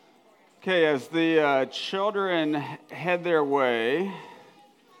Okay, as the children head their way,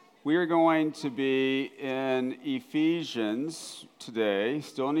 we are going to be in Ephesians today,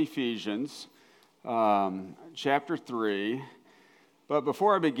 still in Ephesians, chapter 3. But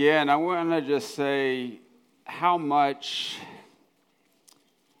before I begin, I want to just say how much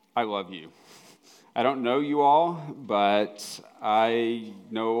I love you. I don't know you all, but I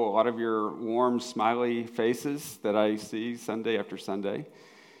know a lot of your warm, smiley faces that I see Sunday after Sunday.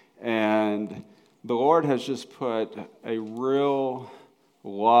 And the Lord has just put a real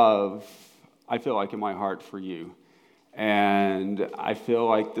love, I feel like, in my heart for you. And I feel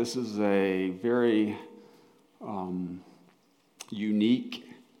like this is a very unique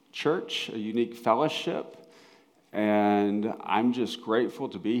church, a unique fellowship. And I'm just grateful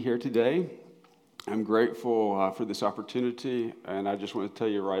to be here today. I'm grateful for this opportunity. And I just want to tell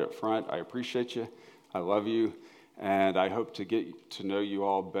you right up front, I appreciate you. I love you. And I hope to get to know you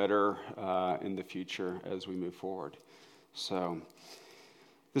all better in the future as we move forward. So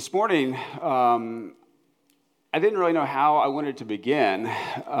this morning, I didn't really know how I wanted to begin.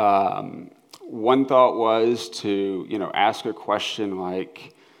 One thought was to, ask a question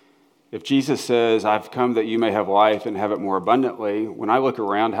like, if Jesus says, "I've come that you may have life and have it more abundantly," when I look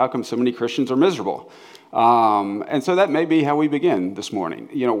around, how come so many Christians are miserable? And so that may be how we begin this morning.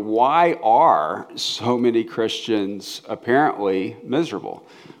 Why are so many Christians apparently miserable?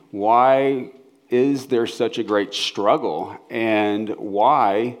 Why is there such a great struggle? And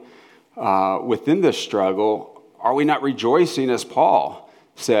why, within this struggle, are we not rejoicing as Paul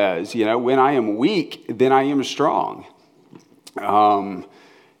says, when I am weak, then I am strong.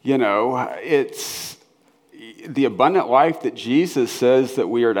 It's the abundant life that Jesus says that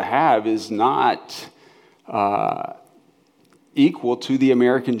we are to have is not equal to the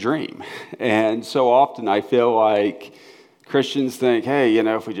American dream. And so often I feel like Christians think, hey,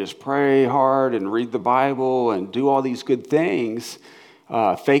 if we just pray hard and read the Bible and do all these good things,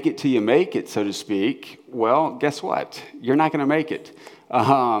 fake it till you make it, so to speak. Well, guess what? You're not going to make it.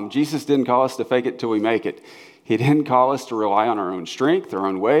 Jesus didn't call us to fake it till we make it. He didn't call us to rely on our own strength, our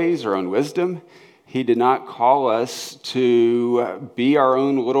own ways, our own wisdom. He did not call us to be our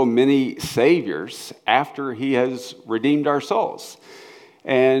own little mini saviors after he has redeemed our souls.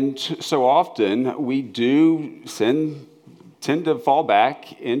 And so often we tend to fall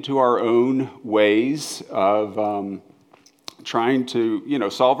back into our own ways of trying to,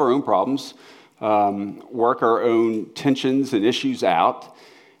 solve our own problems, work our own tensions and issues out.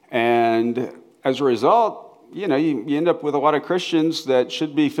 And as a result, you end up with a lot of Christians that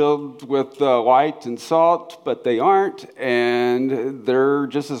should be filled with light and salt, but they aren't, and they're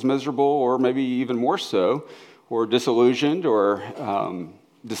just as miserable, or maybe even more so, or disillusioned, or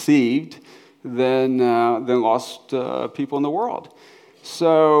deceived than lost people in the world.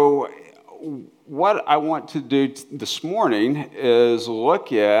 So what I want to do this morning is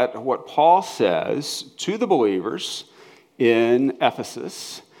look at what Paul says to the believers in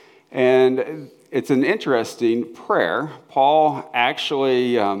Ephesus, and it's an interesting prayer. Paul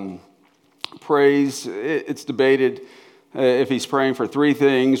actually prays, it's debated if he's praying for 3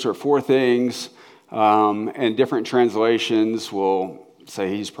 things or 4 things, and different translations will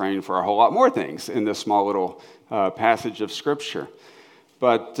say he's praying for a whole lot more things in this small little passage of Scripture.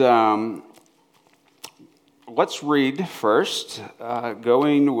 But let's read first,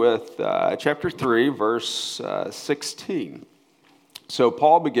 going with chapter 3, verse 16. So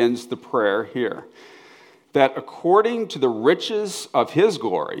Paul begins the prayer here, that according to the riches of his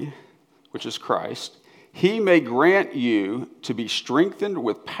glory, which is Christ, he may grant you to be strengthened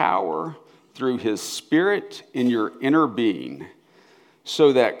with power through his Spirit in your inner being,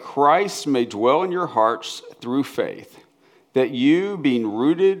 so that Christ may dwell in your hearts through faith, that you, being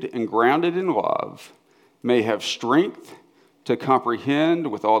rooted and grounded in love, may have strength to comprehend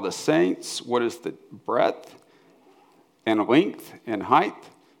with all the saints what is the breadth and length and height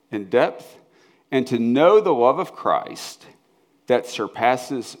and depth, and to know the love of Christ that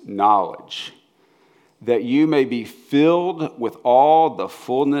surpasses knowledge, that you may be filled with all the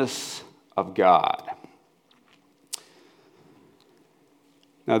fullness of God.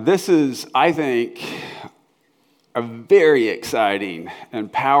 Now, this is, I think, a very exciting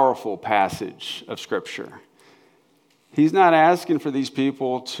and powerful passage of Scripture. He's not asking for these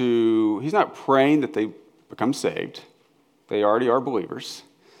people he's not praying that they become saved. They already are believers.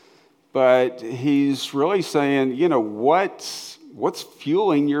 But he's really saying, what's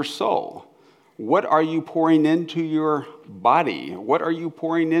fueling your soul? What are you pouring into your body? What are you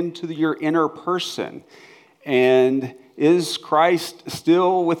pouring into your inner person? And is Christ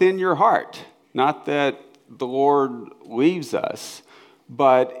still within your heart? Not that the Lord leaves us,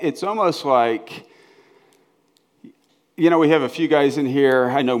 but it's almost like, we have a few guys in here.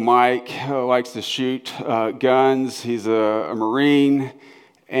 I know Mike likes to shoot guns. He's a Marine.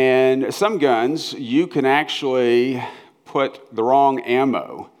 And some guns, you can actually put the wrong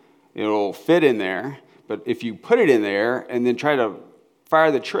ammo. It'll fit in there, but if you put it in there and then try to fire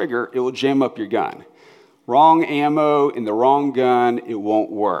the trigger, it will jam up your gun. Wrong ammo in the wrong gun, it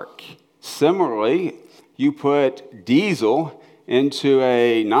won't work. Similarly, you put diesel into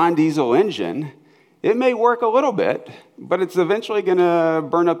a non-diesel engine, it may work a little bit, but it's eventually going to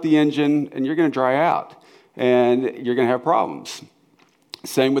burn up the engine and you're going to dry out and you're going to have problems.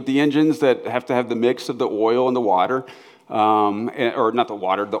 Same with the engines that have to have the mix of the oil and the water, or not the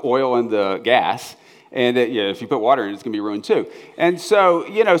water, the oil and the gas. And if you put water in it, it's going to be ruined too. And so,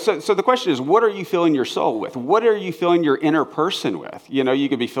 so the question is, what are you filling your soul with? What are you filling your inner person with? You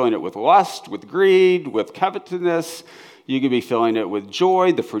could be filling it with lust, with greed, with covetousness. You could be filling it with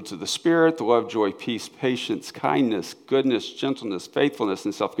joy, the fruits of the Spirit, the love, joy, peace, patience, kindness, goodness, gentleness, faithfulness,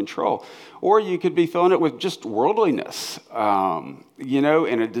 and self-control. Or you could be filling it with just worldliness, and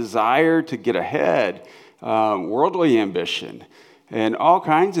a desire to get ahead, worldly ambition, and all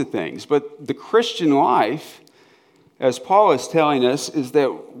kinds of things. But the Christian life, as Paul is telling us, is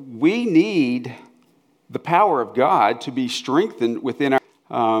that we need the power of God to be strengthened within our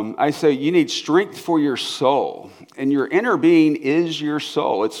I say you need strength for your soul, and your inner being is your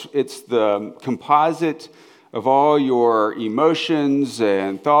soul. It's the composite of all your emotions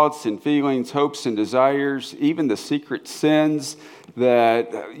and thoughts and feelings, hopes and desires, even the secret sins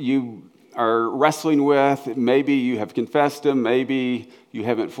that you are wrestling with. Maybe you have confessed them, maybe you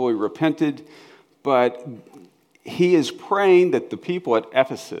haven't fully repented, but he is praying that the people at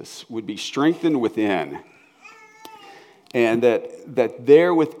Ephesus would be strengthened within, and that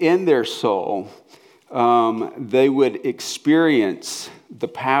there within their soul, they would experience the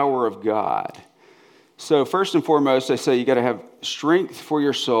power of God. So first and foremost, I say you got to have strength for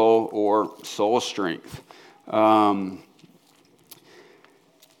your soul, or soul strength.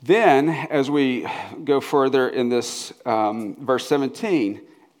 Then, as we go further in this verse 17,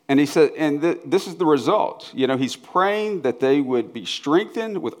 and he said, and this is the result. He's praying that they would be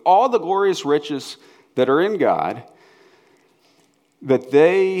strengthened with all the glorious riches that are in God, that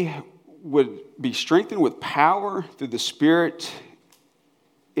they would be strengthened with power through the Spirit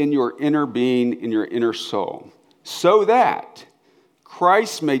in your inner being, in your inner soul, so that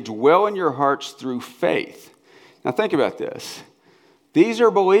Christ may dwell in your hearts through faith. Now think about this. These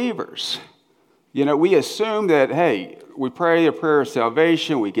are believers. We assume that, hey, we pray a prayer of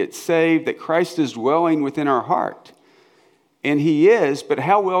salvation, we get saved, that Christ is dwelling within our heart. And he is, but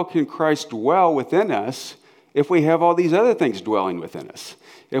how well can Christ dwell within us if we have all these other things dwelling within us?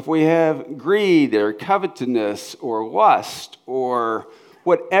 If we have greed or covetousness or lust or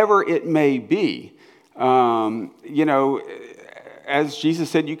whatever it may be, as Jesus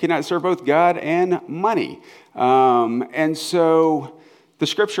said, you cannot serve both God and money. And so the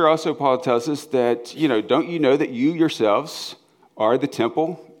scripture also, Paul tells us that, don't you know that you yourselves are the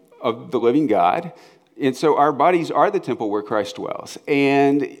temple of the living God? And so our bodies are the temple where Christ dwells.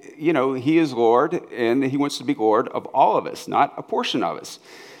 And, he is Lord, and he wants to be Lord of all of us, not a portion of us.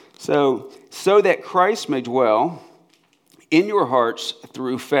 So that Christ may dwell in your hearts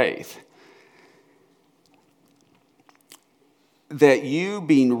through faith, that you,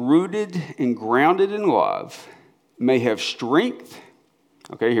 being rooted and grounded in love, may have strength.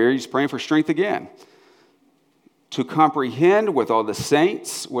 Okay, here he's praying for strength again. To comprehend with all the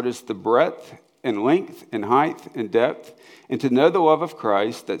saints what is the breadth and length and height and depth, and to know the love of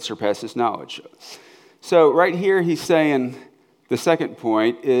Christ that surpasses knowledge. So right here he's saying, the second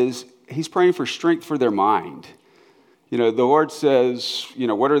point is he's praying for strength for their mind. The Lord says,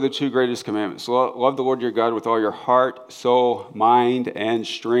 what are the two greatest commandments? Love the Lord your God with all your heart, soul, mind, and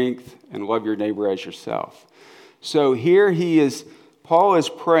strength, and love your neighbor as yourself. So here Paul is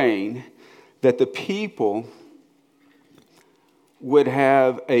praying that the people would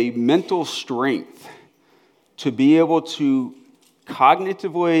have a mental strength to be able to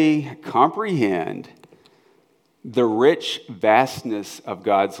cognitively comprehend the rich vastness of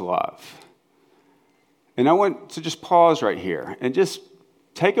God's love. And I want to just pause right here and just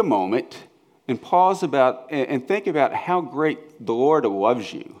take a moment and pause and think about how great the Lord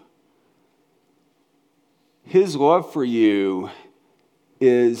loves you. His love for you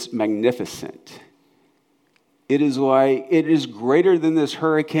is magnificent. It is greater than this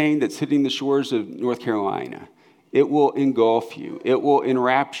hurricane that's hitting the shores of North Carolina. It will engulf you. It will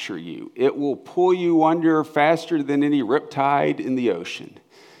enrapture you. It will pull you under faster than any riptide in the ocean.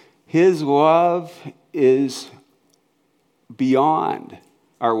 His love is beyond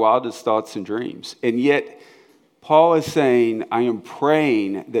our wildest thoughts and dreams. And yet, Paul is saying, I am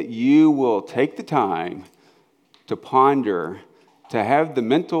praying that you will take the time to ponder, to have the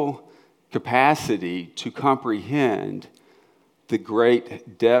mental capacity to comprehend the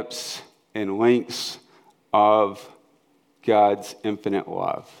great depths and lengths of God's infinite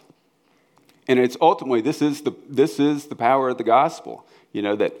love. And it's ultimately, this is the power of the gospel.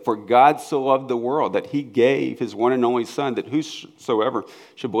 That for God so loved the world that he gave his one and only Son, that whosoever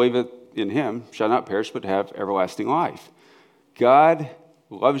should believe in him shall not perish but have everlasting life. God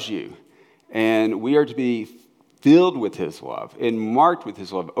loves you, and we are to be filled with his love and marked with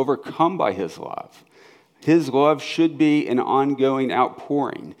his love, overcome by his love. His love should be an ongoing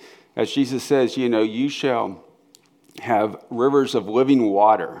outpouring. As Jesus says, you shall have rivers of living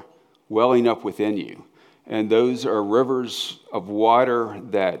water welling up within you. And those are rivers of water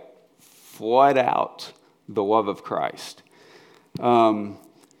that flood out the love of Christ. So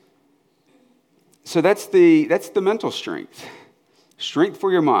that's the mental strength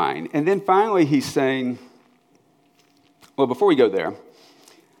for your mind. And then finally, he's saying, well, before we go there,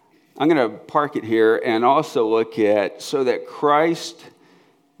 I'm going to park it here and also look at so that Christ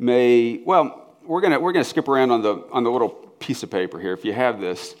may. Well, we're going to skip around on the little piece of paper here. If you have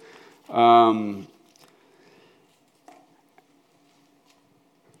this.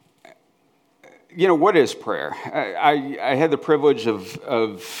 What is prayer? I had the privilege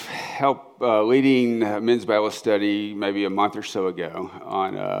of leading men's Bible study maybe a month or so ago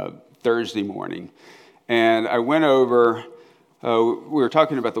on a Thursday morning. And I went over, we were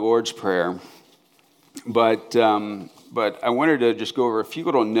talking about the Lord's Prayer, but I wanted to just go over a few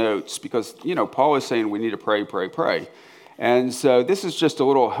little notes because, Paul is saying we need to pray, pray, pray. And so this is just a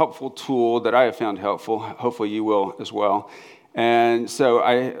little helpful tool that I have found helpful. Hopefully you will as well. And so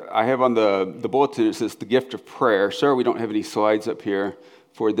I have on the bulletin, it says the gift of prayer. Sorry, we don't have any slides up here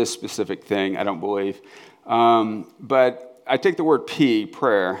for this specific thing, I don't believe. But I take the word P,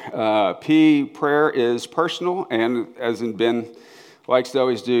 prayer. Prayer is personal, and as in Ben likes to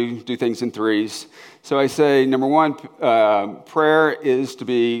always do things in threes. So I say, number one, prayer is to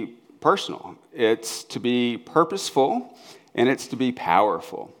be personal. It's to be purposeful, and it's to be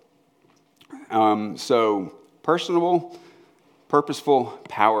powerful. So personal, purposeful,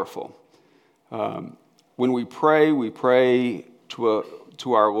 powerful. When we pray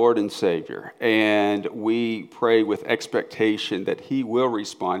to our Lord and Savior, and we pray with expectation that he will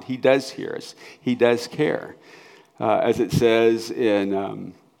respond. He does hear us. He does care. As it says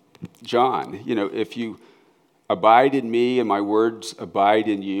in John, if you abide in me and my words abide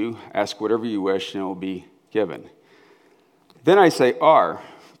in you, ask whatever you wish and it will be given. Then I say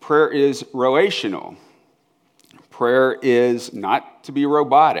prayer is relational. Prayer is not to be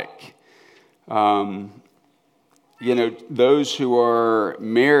robotic. Those who are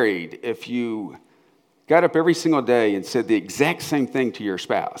married, if you got up every single day and said the exact same thing to your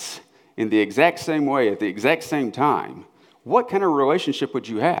spouse in the exact same way at the exact same time, what kind of relationship would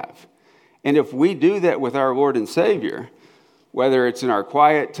you have? And if we do that with our Lord and Savior, whether it's in our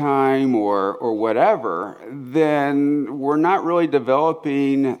quiet time or whatever, then we're not really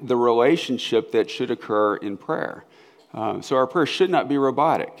developing the relationship that should occur in prayer. So our prayer should not be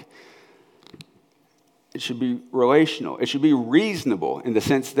robotic. It should be relational. It should be reasonable in the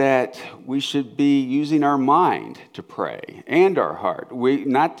sense that we should be using our mind to pray and our heart.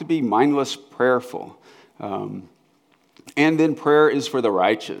 Not to be mindless prayerful. And then prayer is for the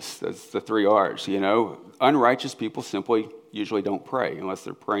righteous. That's the 3 R's, Unrighteous people simply usually don't pray unless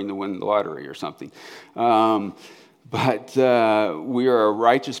they're praying to win the lottery or something. But we are a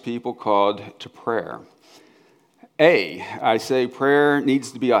righteous people called to prayer. I say prayer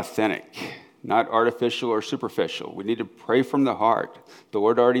needs to be authentic, not artificial or superficial. We need to pray from the heart. The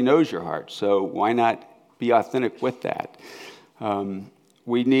Lord already knows your heart, so why not be authentic with that?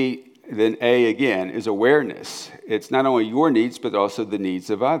 Then A, again, is awareness. It's not only your needs, but also the needs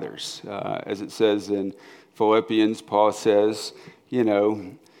of others. As it says in Philippians, Paul says, you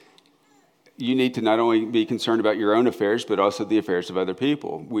need to not only be concerned about your own affairs, but also the affairs of other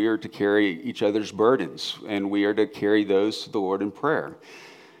people. We are to carry each other's burdens, and we are to carry those to the Lord in prayer.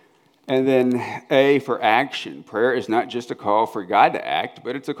 And then A, for action. Prayer is not just a call for God to act,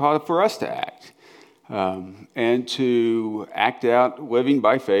 but it's a call for us to act. And to act out living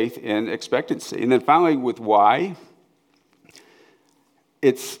by faith and expectancy. And then finally, with why,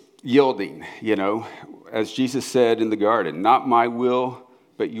 it's yielding, as Jesus said in the garden, not my will,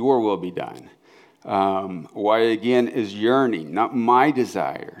 but your will be done. Why, again, is yearning, not my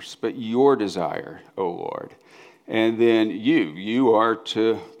desires, but your desire, O Lord. And then you are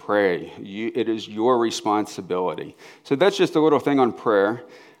to pray. It is your responsibility. So that's just a little thing on prayer.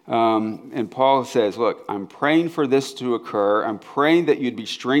 And Paul says, look, I'm praying for this to occur. I'm praying that you'd be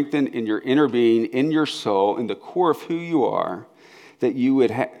strengthened in your inner being, in your soul, in the core of who you are, that you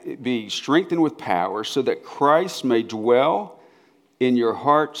would be strengthened with power so that Christ may dwell in your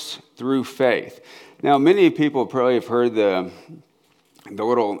hearts through faith. Now, many people probably have heard the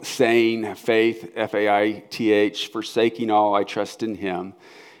little saying, faith, F-A-I-T-H, forsaking all, I trust in him.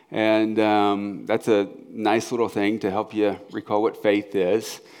 And that's a nice little thing to help you recall what faith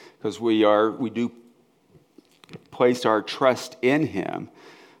is, because we do place our trust in him.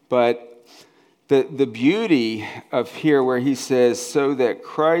 But the beauty of here where he says, so that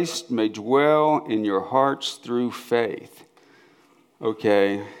Christ may dwell in your hearts through faith.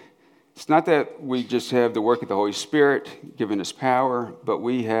 Okay, it's not that we just have the work of the Holy Spirit giving us power, but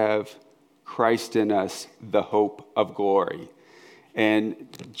we have Christ in us, the hope of glory. And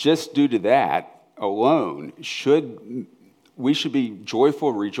just due to that alone, we should be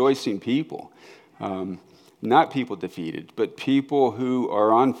joyful, rejoicing people. Not people defeated, but people who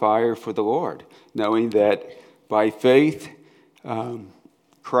are on fire for the Lord, knowing that by faith,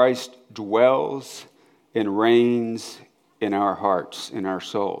 Christ dwells and reigns in our hearts, in our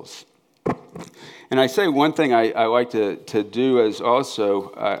souls. And I say one thing I like to do is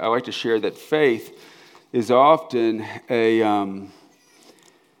also, I like to share that faith is often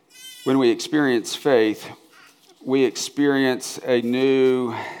when we experience faith, we experience a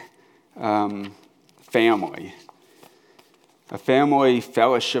new family, a family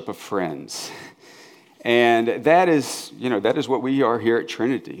fellowship of friends. And that is what we are here at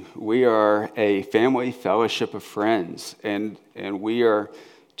Trinity. We are a family fellowship of friends, and we are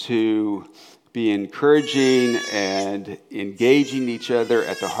to be encouraging and engaging each other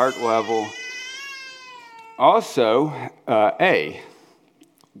at the heart level. Also,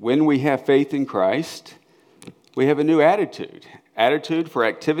 when we have faith in Christ, we have a new attitude for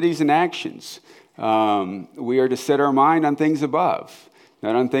activities and actions. We are to set our mind on things above,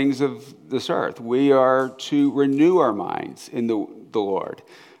 not on things of this earth. We are to renew our minds in the Lord.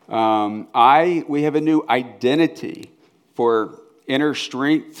 We have a new identity for inner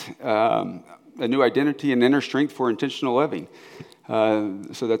strength, a new identity and inner strength for intentional living.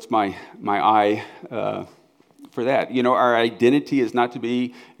 So that's my eye for that. Our identity is not to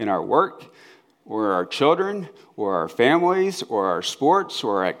be in our work or our children or our families or our sports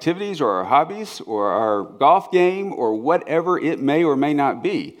or our activities or our hobbies or our golf game or whatever it may or may not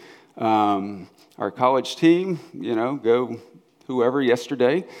be. Our college team, go whoever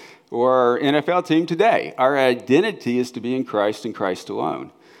yesterday, or our NFL team today. Our identity is to be in Christ and Christ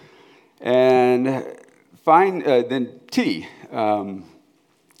alone. And then T,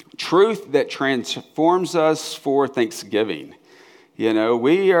 truth that transforms us for thanksgiving.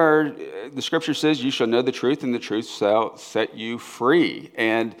 The scripture says, you shall know the truth, and the truth shall set you free.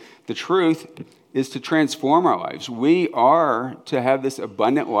 And the truth is to transform our lives. We are to have this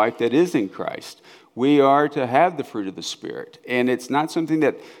abundant life that is in Christ. We are to have the fruit of the Spirit. And it's not something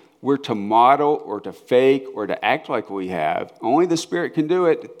that we're to model or to fake or to act like we have. Only the Spirit can do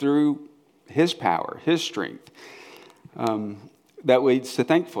it through His power, His strength. That leads to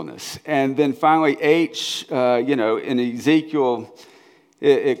thankfulness. And then finally, H, in Ezekiel,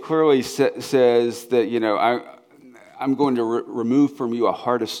 it clearly says that, I'm going to remove from you a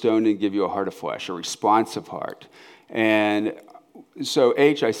heart of stone and give you a heart of flesh, a responsive heart. And so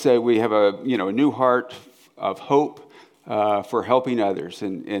H, I say we have a new heart of hope for helping others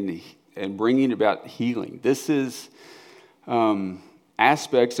and bringing about healing. This is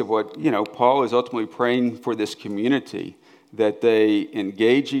aspects of what, Paul is ultimately praying for this community, that they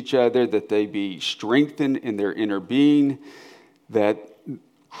engage each other, that they be strengthened in their inner being, that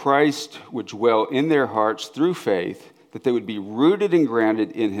Christ would dwell in their hearts through faith, that they would be rooted and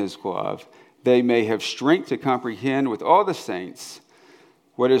grounded in His love. They may have strength to comprehend with all the saints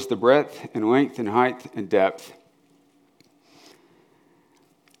what is the breadth and length and height and depth.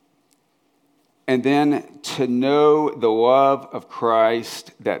 And then to know the love of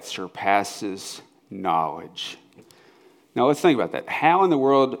Christ that surpasses knowledge. Now let's think about that. How in the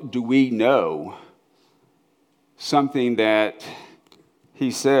world do we know something that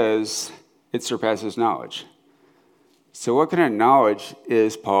he says it surpasses knowledge? So what kind of knowledge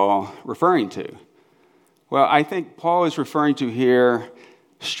is Paul referring to? Well, I think Paul is referring to here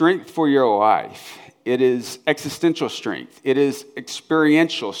strength for your life. It is existential strength. It is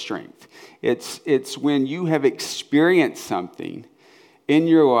experiential strength. It's when you have experienced something in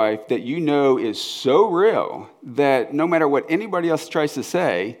your life that you know is so real that no matter what anybody else tries to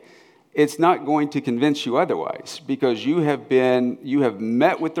say, it's not going to convince you otherwise, because you have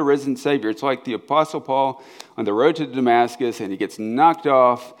met with the risen Savior. It's like the Apostle Paul on the road to Damascus, and he gets knocked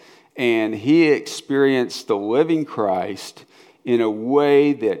off, and he experienced the living Christ in a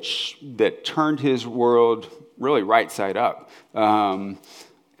way that turned his world really right side up.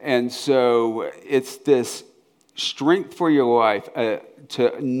 And so it's this strength for your life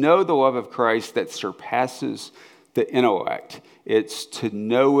to know the love of Christ that surpasses the intellect. It's to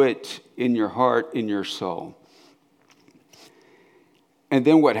know it in your heart, in your soul. And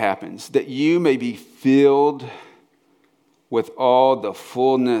then what happens? That you may be filled with all the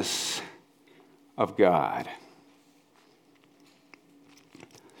fullness of God.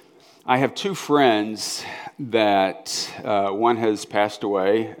 I have two friends that one has passed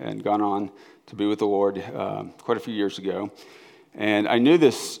away and gone on to be with the Lord quite a few years ago. And I knew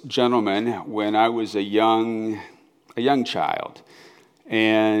this gentleman when I was a young child.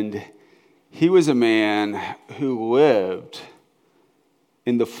 And he was a man who lived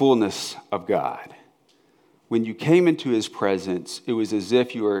in the fullness of God. When you came into his presence, it was as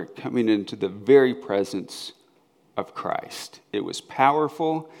if you were coming into the very presence of Christ. It was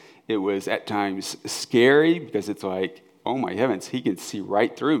powerful. It was at times scary, because it's like, oh my heavens, he can see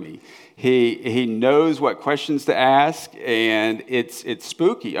right through me. He knows what questions to ask, and it's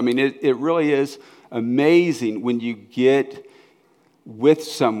spooky. I mean, it really is amazing when you get with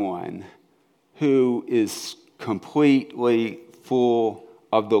someone who is completely full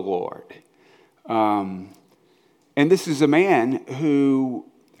of the Lord. And this is a man who,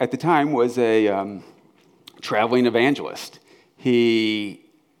 at the time, was a traveling evangelist. He,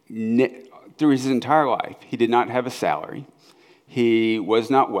 through his entire life, he did not have a salary. He was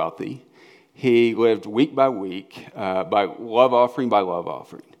not wealthy. He lived week by week, by love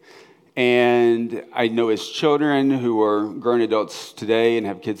offering. And I know his children, who are grown adults today and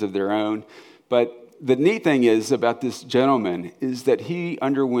have kids of their own. But the neat thing is about this gentleman is that he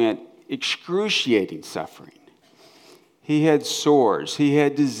underwent excruciating suffering. He had sores. He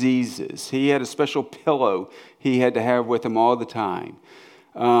had diseases. He had a special pillow he had to have with him all the time.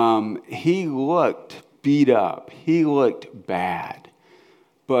 He looked beat up. He looked bad.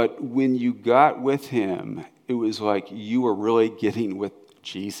 But when you got with him, it was like you were really getting with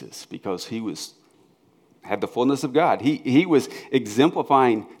Jesus, because he had the fullness of God. He was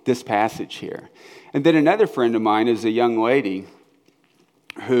exemplifying this passage here. And then another friend of mine is a young lady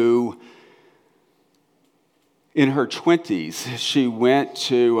who, in her 20s, she went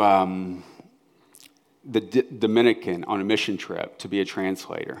to the Dominican on a mission trip to be a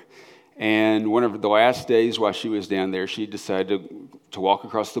translator. And one of the last days while she was down there, she decided to walk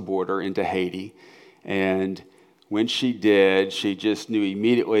across the border into Haiti. And when she did, she just knew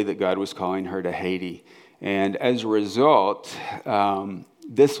immediately that God was calling her to Haiti. And as a result,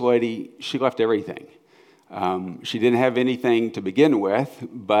 this lady, she left everything. She didn't have anything to begin with,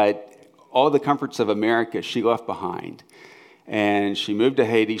 but all the comforts of America she left behind. And she moved to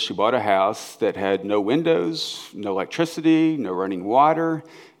Haiti. She bought a house that had no windows, no electricity, no running water.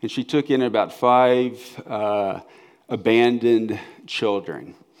 And she took in about 5 abandoned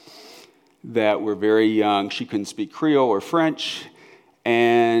children that were very young. She couldn't speak Creole or French.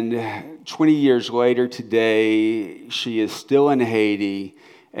 And 20 years later today, she is still in Haiti.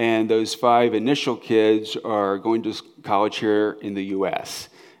 And those 5 initial kids are going to college here in the U.S.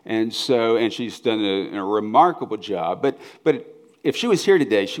 And she's done a remarkable job. But if she was here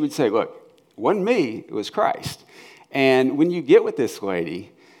today, she would say, look, it wasn't me, it was Christ. And when you get with this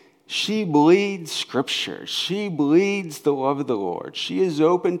lady, she bleeds Scripture. She bleeds the love of the Lord. She is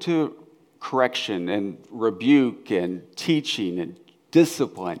open to correction and rebuke and teaching and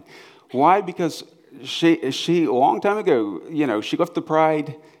discipline. Why? Because she a long time ago, she left the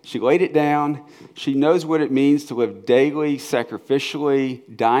pride. She laid it down. She knows what it means to live daily, sacrificially,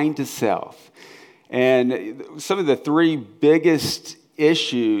 dying to self. And some of the 3 biggest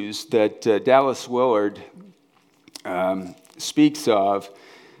issues that Dallas Willard speaks of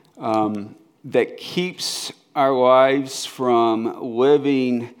that keeps our lives from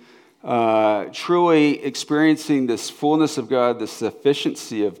living, truly experiencing this fullness of God, the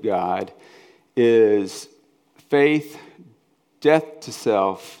sufficiency of God, is faith, death to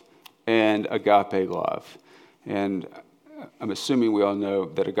self, and agape love. And I'm assuming we all know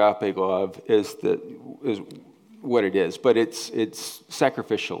that agape love is what it is, but it's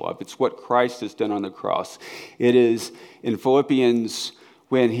sacrificial love. It's what Christ has done on the cross. It is in Philippians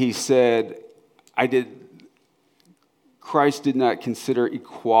when he said, Christ did not consider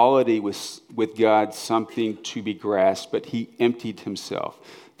equality with God something to be grasped, but he emptied himself.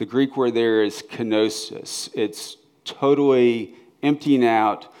 The Greek word there is kenosis. It's totally emptying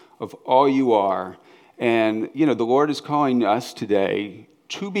out of all you are. And, the Lord is calling us today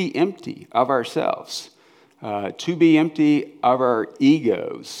to be empty of ourselves, to be empty of our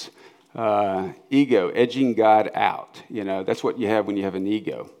egos. Ego, edging God out. That's what you have when you have an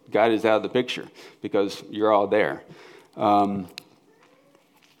ego. God is out of the picture because you're all there.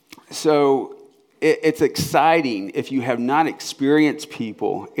 So it's exciting if you have not experienced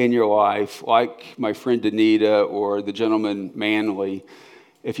people in your life like my friend Danita or the gentleman Manley.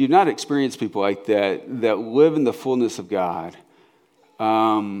 If you've not experienced people like that live in the fullness of God,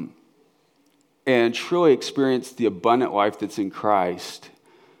 and truly experience the abundant life that's in Christ,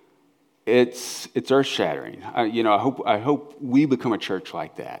 it's earth-shattering. I hope we become a church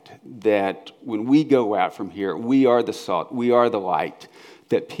like that. That when we go out from here, we are the salt, we are the light.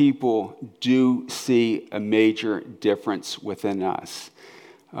 That people do see a major difference within us.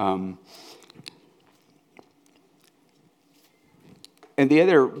 And the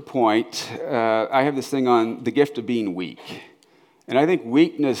other point, I have this thing on the gift of being weak. And I think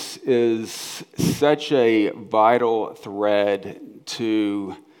weakness is such a vital thread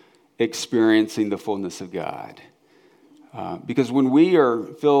to experiencing the fullness of God. Because when we are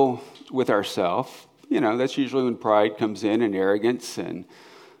filled with ourselves, that's usually when pride comes in and arrogance and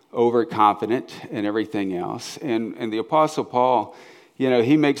overconfident and everything else. And the Apostle Paul,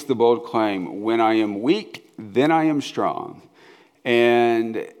 he makes the bold claim, when I am weak, then I am strong.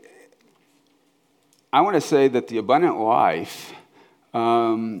 And I want to say that the abundant life,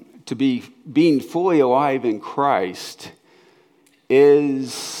 to be being fully alive in Christ,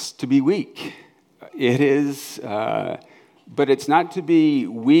 is to be weak. It is, but it's not to be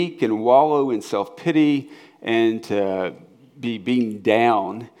weak and wallow in self-pity and to be being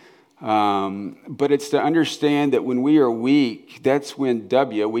down. But it's to understand that when we are weak, that's when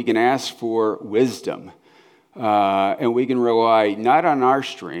we can ask for wisdom. And we can rely not on our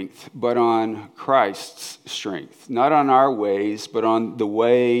strength, but on Christ's strength. Not on our ways, but on the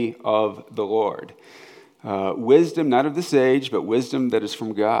way of the Lord. Wisdom, not of this age, but wisdom that is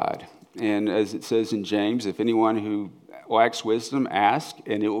from God. And as it says in James, if anyone who lacks wisdom, ask,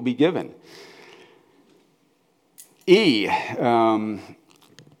 and it will be given. E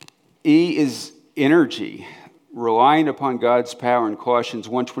is energy. Relying upon God's power. In Colossians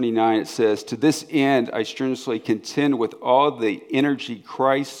 1:29, it says, to this end I strenuously contend with all the energy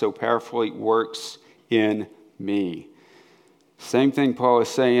Christ so powerfully works in me. Same thing Paul is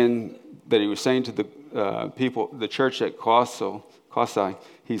saying that he was saying to the people, the church at Colossae,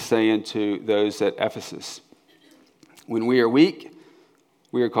 he's saying to those at Ephesus. When we are weak,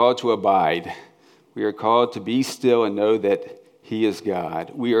 we are called to abide. We are called to be still and know that he is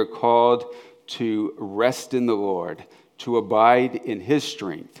God. We are called to rest in the Lord, to abide in his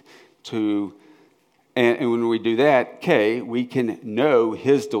strength, and when we do that, we can know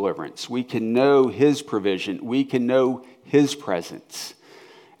his deliverance. We can know his provision. We can know his presence.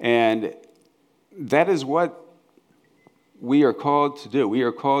 And that is what we are called to do. We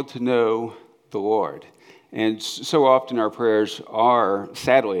are called to know the Lord. And so often our prayers are,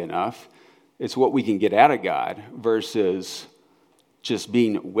 sadly enough, it's what we can get out of God versus just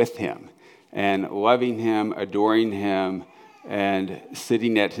being with him and loving him, adoring him, and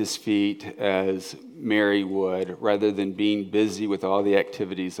sitting at his feet as Mary would, rather than being busy with all the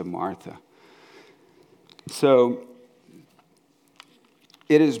activities of Martha. So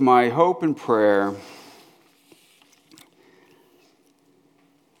it is my hope and prayer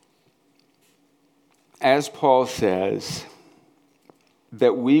as Paul says,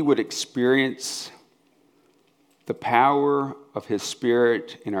 that we would experience the power of his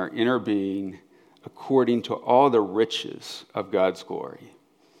Spirit in our inner being according to all the riches of God's glory,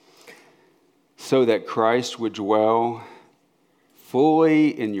 so that Christ would dwell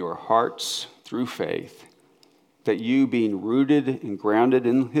fully in your hearts through faith, that you, being rooted and grounded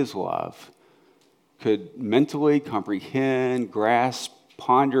in his love, could mentally comprehend, grasp,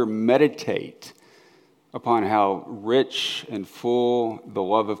 ponder, meditate upon how rich and full the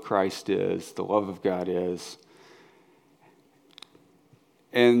love of Christ is, the love of God is,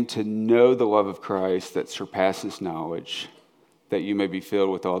 and to know the love of Christ that surpasses knowledge, that you may be filled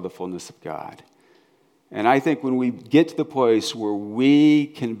with all the fullness of God. And I think when we get to the place where we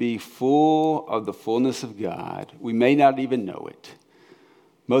can be full of the fullness of God, we may not even know it.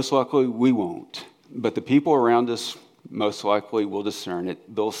 Most likely we won't. But the people around us most likely will discern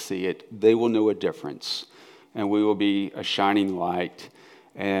it. They'll see it. They will know a difference. And we will be a shining light.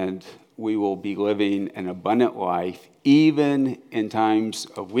 And we will be living an abundant life, even in times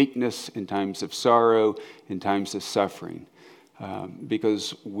of weakness, in times of sorrow, in times of suffering.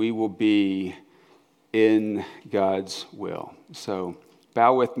 Because we will be in God's will. So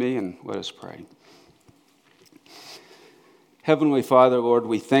Bow with me and let us pray. Heavenly Father, Lord,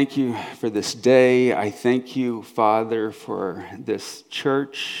 we thank you for this day. I thank you, Father, for this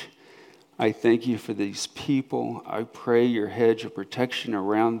church. I thank you for these people. I pray your hedge of protection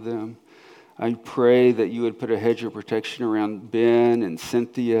around them. I pray that you would put a hedge of protection around Ben and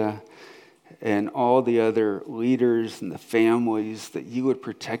Cynthia and all the other leaders and the families, that you would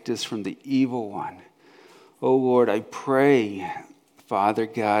protect us from the evil one. Oh Lord, I pray, Father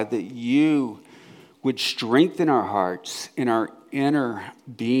God, that you would strengthen our hearts in our inner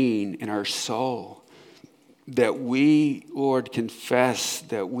being, in our soul, that we, Lord, confess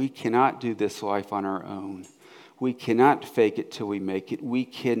that we cannot do this life on our own. We cannot fake it till we make it. We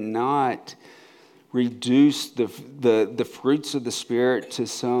cannot reduce the fruits of the Spirit to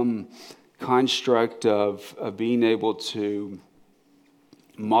some construct of being able to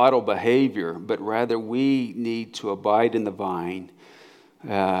model behavior, but rather we need to abide in the vine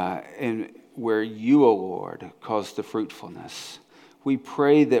and where you, O Lord, cause the fruitfulness. We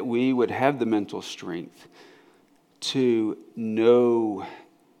pray that we would have the mental strength to know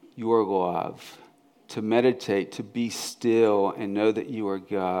your love, to meditate, to be still and know that you are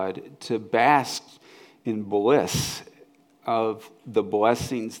God, to bask in bliss of the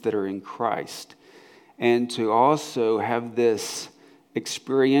blessings that are in Christ, and to also have this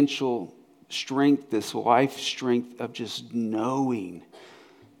experiential strength, this life strength of just knowing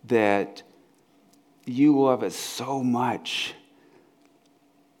that you love us so much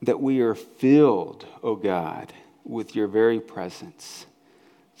that we are filled, O God, with your very presence.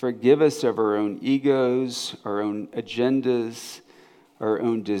 Forgive us of our own egos, our own agendas, our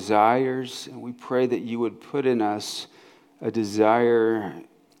own desires, and we pray that you would put in us a desire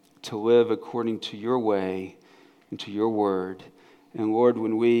to live according to your way and to your word. And Lord,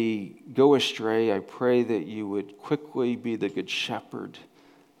 when we go astray, I pray that you would quickly be the good shepherd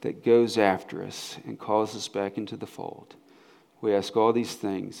that goes after us and calls us back into the fold. We ask all these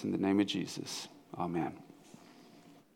things in the name of Jesus. Amen.